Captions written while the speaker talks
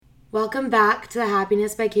Welcome back to the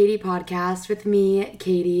Happiness by Katie podcast with me,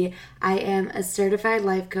 Katie. I am a certified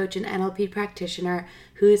life coach and NLP practitioner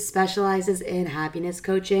who specializes in happiness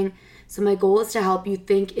coaching. So my goal is to help you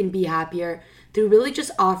think and be happier through really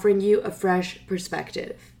just offering you a fresh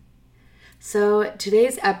perspective. So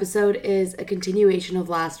today's episode is a continuation of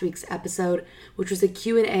last week's episode, which was a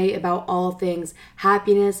Q&A about all things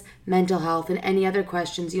happiness, mental health, and any other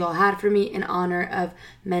questions you all had for me in honor of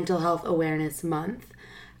Mental Health Awareness Month.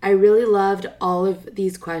 I really loved all of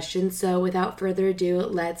these questions, so without further ado,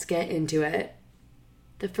 let's get into it.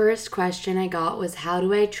 The first question I got was, how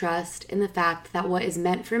do I trust in the fact that what is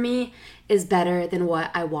meant for me is better than what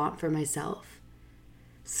I want for myself?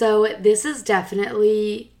 So this is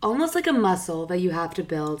definitely almost like a muscle that you have to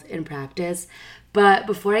build in practice. But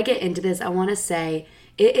before I get into this, I want to say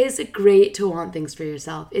it is great to want things for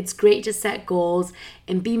yourself. It's great to set goals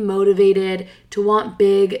and be motivated to want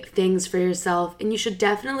big things for yourself. And you should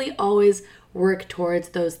definitely always work towards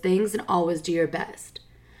those things and always do your best.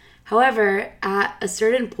 However, at a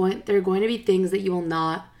certain point, there are going to be things that you will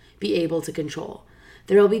not be able to control.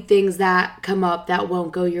 There will be things that come up that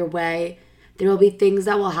won't go your way. There will be things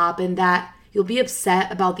that will happen that you'll be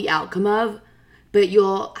upset about the outcome of, but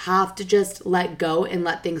you'll have to just let go and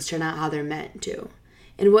let things turn out how they're meant to.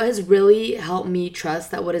 And what has really helped me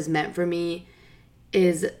trust that what is meant for me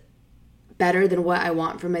is better than what I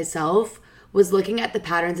want for myself was looking at the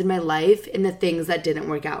patterns in my life and the things that didn't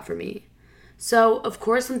work out for me. So, of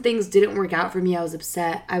course, when things didn't work out for me, I was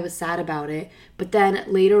upset. I was sad about it. But then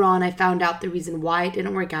later on, I found out the reason why it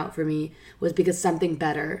didn't work out for me was because something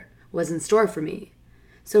better was in store for me.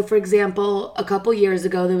 So, for example, a couple years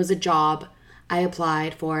ago, there was a job I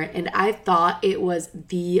applied for, and I thought it was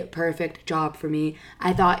the perfect job for me.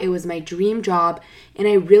 I thought it was my dream job, and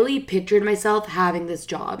I really pictured myself having this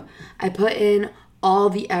job. I put in all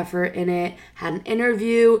the effort in it, had an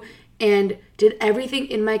interview, and did everything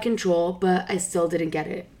in my control, but I still didn't get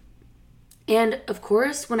it. And of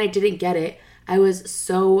course, when I didn't get it, I was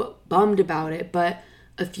so bummed about it, but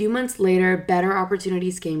a few months later, better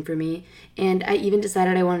opportunities came for me, and I even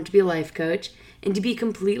decided I wanted to be a life coach. And to be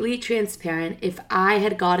completely transparent, if I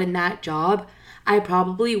had gotten that job, I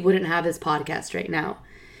probably wouldn't have this podcast right now.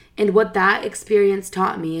 And what that experience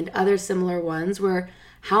taught me and other similar ones were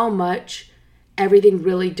how much everything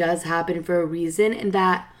really does happen for a reason, and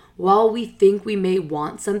that while we think we may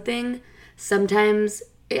want something, sometimes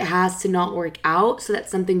it has to not work out so that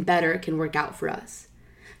something better can work out for us.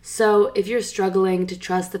 So if you're struggling to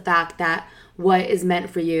trust the fact that what is meant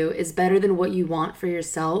for you is better than what you want for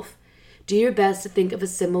yourself, do your best to think of a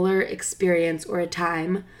similar experience or a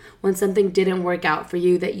time when something didn't work out for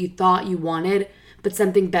you that you thought you wanted, but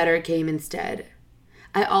something better came instead.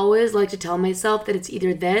 I always like to tell myself that it's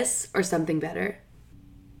either this or something better.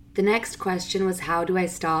 The next question was, how do I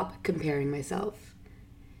stop comparing myself?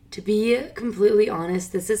 To be completely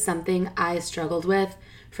honest, this is something I struggled with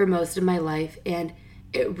for most of my life, and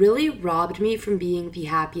it really robbed me from being the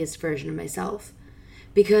happiest version of myself.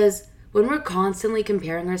 Because when we're constantly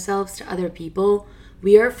comparing ourselves to other people,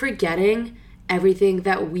 we are forgetting everything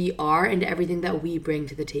that we are and everything that we bring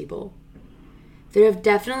to the table. There have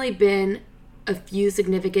definitely been a few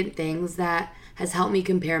significant things that has helped me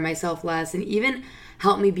compare myself less and even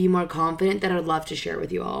helped me be more confident that I would love to share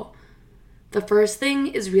with you all. The first thing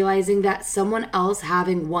is realizing that someone else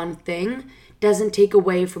having one thing doesn't take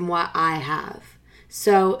away from what I have.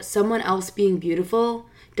 So someone else being beautiful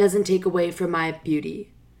doesn't take away from my beauty.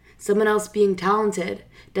 Someone else being talented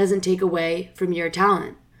doesn't take away from your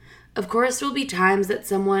talent. Of course, there will be times that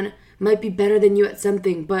someone might be better than you at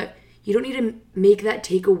something, but you don't need to make that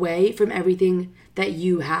take away from everything that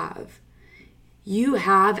you have. You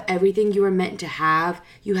have everything you are meant to have.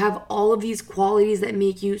 You have all of these qualities that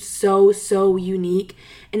make you so, so unique,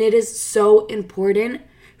 and it is so important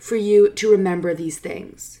for you to remember these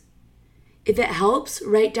things. If it helps,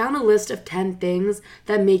 write down a list of 10 things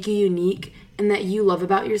that make you unique and that you love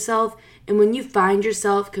about yourself, and when you find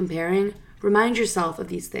yourself comparing, remind yourself of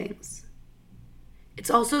these things. It's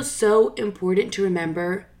also so important to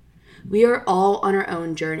remember we are all on our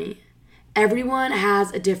own journey. Everyone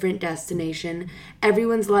has a different destination.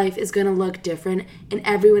 Everyone's life is going to look different, and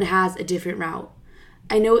everyone has a different route.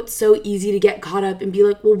 I know it's so easy to get caught up and be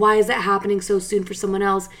like, well, why is that happening so soon for someone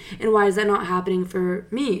else, and why is that not happening for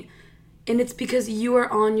me? And it's because you are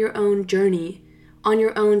on your own journey, on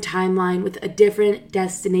your own timeline with a different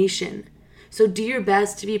destination. So do your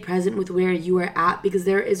best to be present with where you are at, because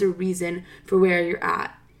there is a reason for where you're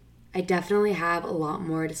at. I definitely have a lot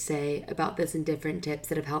more to say about this and different tips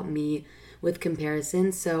that have helped me with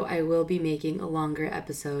comparison, so I will be making a longer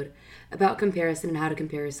episode about comparison and how to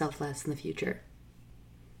compare yourself less in the future.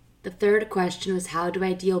 The third question was, how do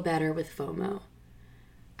I deal better with FOMO?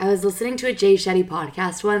 I was listening to a Jay Shetty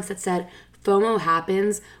podcast once that said FOMO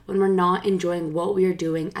happens when we're not enjoying what we are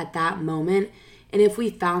doing at that moment. And if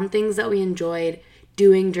we found things that we enjoyed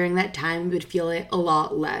doing during that time, we would feel it a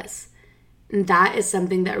lot less. And that is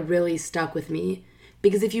something that really stuck with me.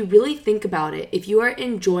 Because if you really think about it, if you are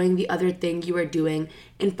enjoying the other thing you are doing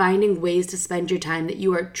and finding ways to spend your time that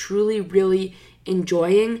you are truly, really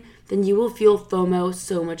enjoying, then you will feel FOMO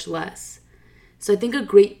so much less. So I think a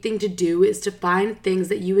great thing to do is to find things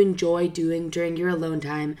that you enjoy doing during your alone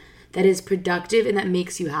time that is productive and that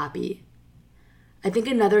makes you happy. I think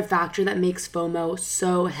another factor that makes FOMO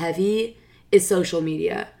so heavy is social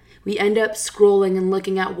media. We end up scrolling and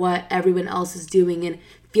looking at what everyone else is doing and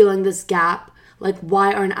feeling this gap. Like,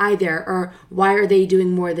 why aren't I there? Or why are they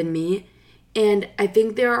doing more than me? And I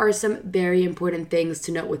think there are some very important things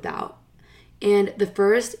to note with that. And the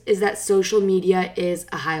first is that social media is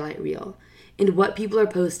a highlight reel. And what people are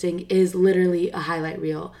posting is literally a highlight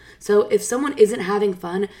reel. So if someone isn't having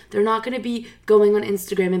fun, they're not going to be going on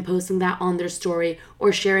Instagram and posting that on their story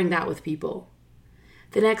or sharing that with people.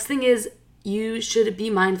 The next thing is you should be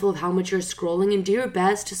mindful of how much you're scrolling and do your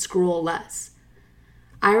best to scroll less.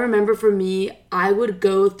 I remember for me, I would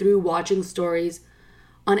go through watching stories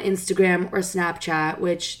on Instagram or Snapchat,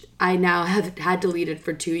 which I now have had deleted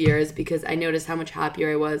for 2 years because I noticed how much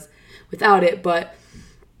happier I was without it. But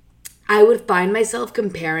I would find myself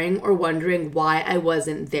comparing or wondering why I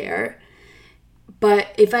wasn't there.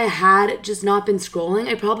 But if I had just not been scrolling,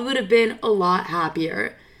 I probably would have been a lot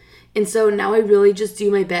happier. And so now I really just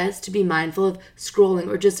do my best to be mindful of scrolling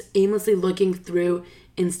or just aimlessly looking through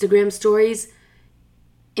Instagram stories.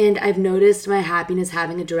 And I've noticed my happiness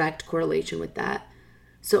having a direct correlation with that.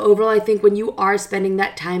 So overall, I think when you are spending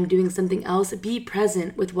that time doing something else, be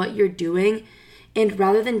present with what you're doing. And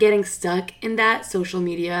rather than getting stuck in that social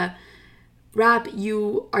media rap,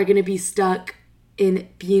 you are going to be stuck in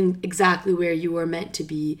being exactly where you are meant to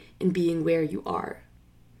be and being where you are.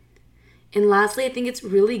 And lastly, I think it's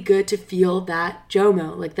really good to feel that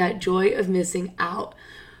JOMO, like that joy of missing out.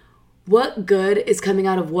 What good is coming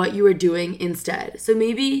out of what you are doing instead? So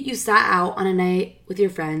maybe you sat out on a night with your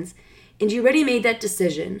friends and you already made that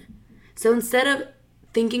decision. So instead of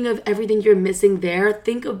thinking of everything you're missing there,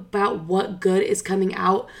 think about what good is coming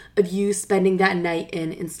out of you spending that night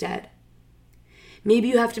in instead. Maybe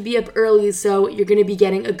you have to be up early, so you're going to be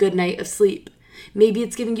getting a good night of sleep. Maybe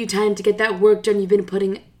it's giving you time to get that work done you've been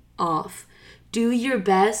putting off. Do your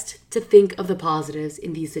best to think of the positives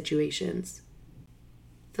in these situations.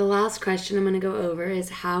 The last question I'm going to go over is,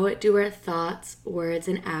 how do our thoughts, words,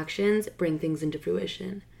 and actions bring things into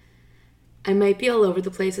fruition? I might be all over the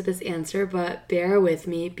place with this answer, but bear with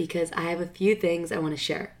me because I have a few things I want to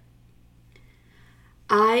share.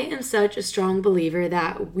 I am such a strong believer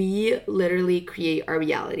that we literally create our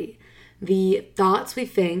reality. The thoughts we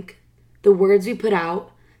think, the words we put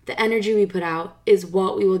out, the energy we put out is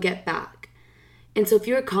what we will get back. And so if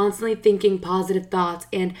you're constantly thinking positive thoughts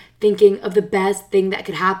and thinking of the best thing that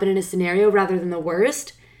could happen in a scenario rather than the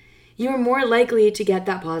worst, you are more likely to get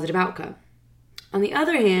that positive outcome. On the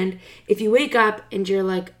other hand, if you wake up and you're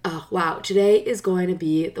like, oh, wow, today is going to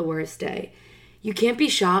be the worst day, you can't be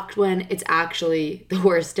shocked when it's actually the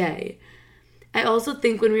worst day. I also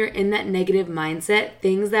think when we're in that negative mindset,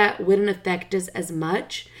 things that wouldn't affect us as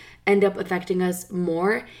much end up affecting us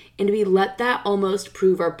more, and we let that almost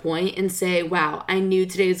prove our point and say, wow, I knew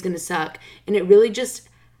today was going to suck, and it really just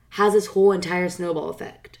has this whole entire snowball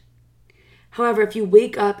effect. However, if you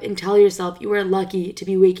wake up and tell yourself you are lucky to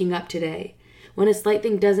be waking up today, when a slight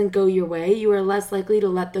thing doesn't go your way, you are less likely to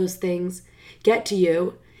let those things get to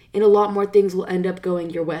you, and a lot more things will end up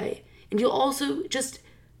going your way. And you'll also just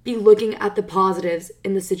be looking at the positives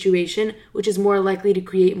in the situation, which is more likely to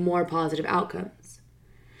create more positive outcomes.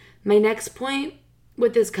 My next point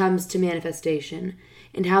with this comes to manifestation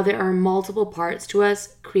and how there are multiple parts to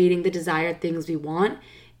us creating the desired things we want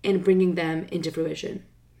and bringing them into fruition.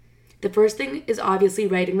 The first thing is obviously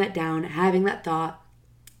writing that down, having that thought,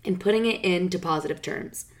 and putting it into positive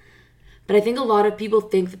terms. But I think a lot of people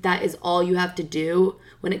think that that is all you have to do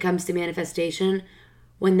when it comes to manifestation,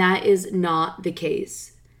 when that is not the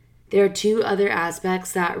case. There are two other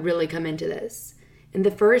aspects that really come into this. And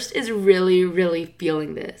the first is really, really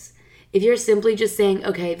feeling this. If you're simply just saying,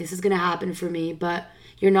 okay, this is going to happen for me, but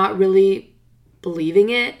you're not really believing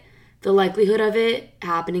it, the likelihood of it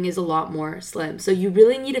happening is a lot more slim. So you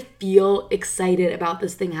really need to feel excited about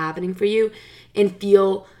this thing happening for you and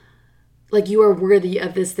feel like you are worthy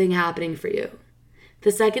of this thing happening for you.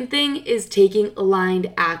 The second thing is taking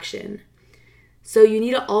aligned action. So you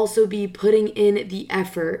need to also be putting in the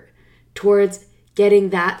effort towards getting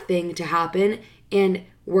that thing to happen and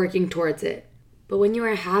working towards it. But when you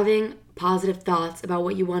are having positive thoughts about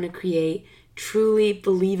what you want to create, truly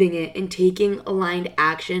believing it and taking aligned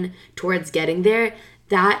action towards getting there,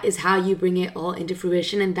 that is how you bring it all into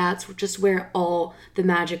fruition, and that's just where all the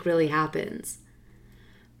magic really happens.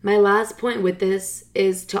 My last point with this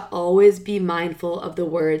is to always be mindful of the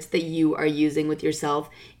words that you are using with yourself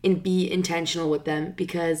and be intentional with them,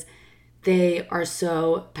 because they are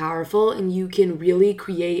so powerful and you can really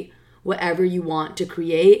create whatever you want to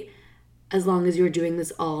create as long as you're doing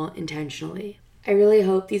this all intentionally. I really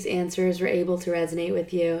hope these answers were able to resonate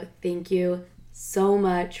with you. Thank you so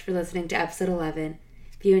much for listening to episode 11.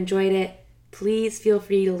 If you enjoyed it, please feel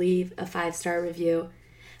free to leave a 5-star review.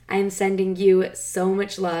 I am sending you so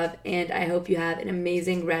much love, and I hope you have an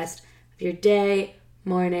amazing rest of your day,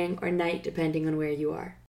 morning, or night, depending on where you are.